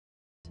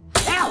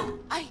Ow!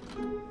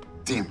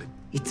 Damn it.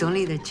 It's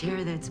only the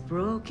chair that's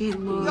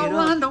broken, Moira.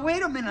 Yolanda,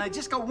 wait a minute. I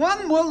just got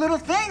one more little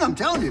thing, I'm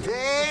telling you.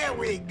 There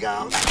we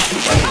go.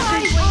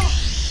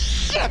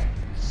 Shit!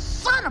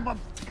 Son of a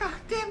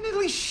goddamn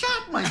nearly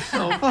shot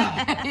myself.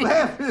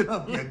 Laugh it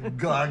up, you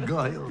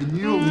gargoyle.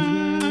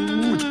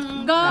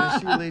 I'll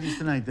see you ladies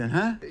tonight then,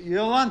 huh?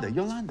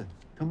 Yolanda.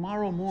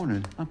 Tomorrow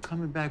morning, I'm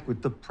coming back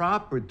with the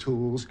proper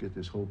tools. Get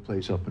this whole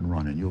place up and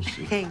running. You'll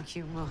see. Thank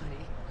you, Moira.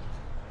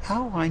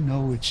 How I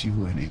know it's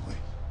you anyway?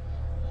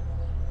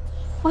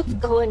 What's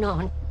going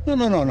on?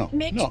 No.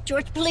 Mitch, no.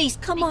 George, please,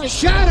 come on.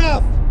 Shut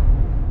up!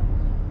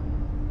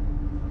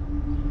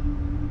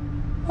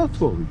 How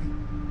tall are you?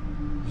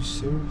 You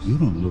serious? You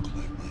don't look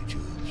like my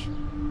George.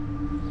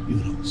 You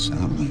don't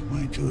sound like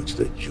my George.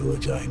 The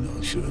George I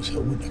know sure as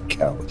hell wouldn't have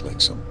cowered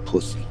like some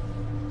pussy.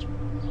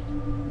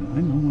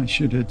 I know my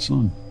shithead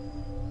son.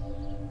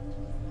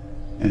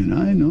 And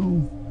I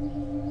know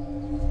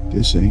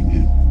this ain't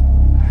him.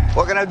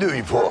 What can I do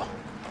you for?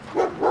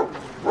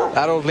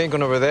 That old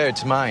Lincoln over there,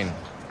 it's mine.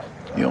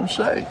 You don't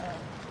say.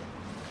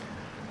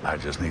 I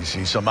just need to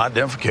see some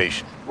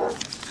identification.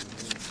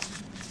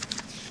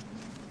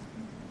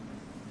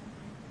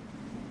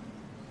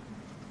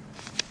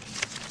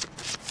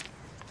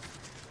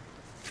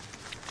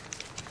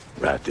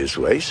 Right this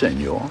way,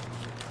 senor.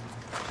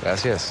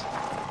 Gracias.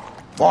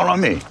 Follow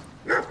me.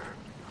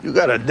 You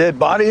got a dead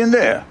body in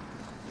there.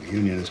 The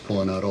Union is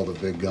pulling out all the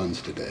big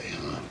guns today,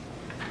 huh?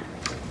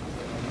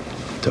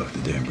 Talk to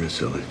Dan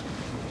Brazili.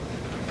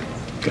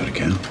 Got a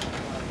count?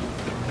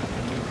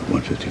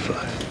 155.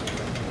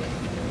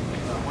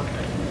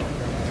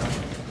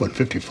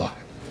 155.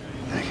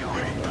 Thank you,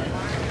 Ray.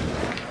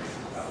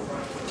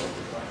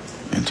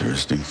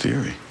 Interesting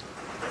theory.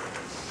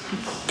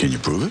 Can you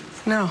prove it?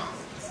 No.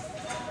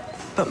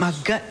 But my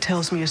gut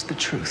tells me it's the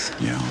truth.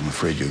 Yeah, I'm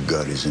afraid your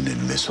gut isn't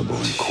admissible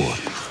in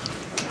court.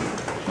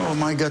 Oh,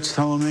 my gut's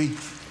telling me.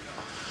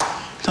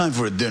 Time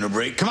for a dinner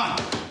break. Come on.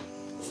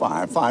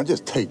 Fine.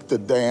 Just take the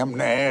damn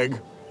nag.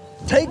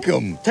 Take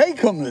him.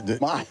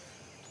 My.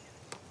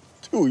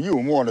 Two of you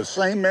are more than the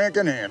same man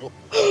can handle.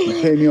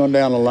 You take me on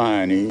down the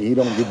line. He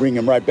don't bring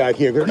him right back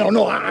here. No,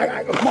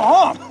 my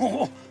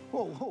arm.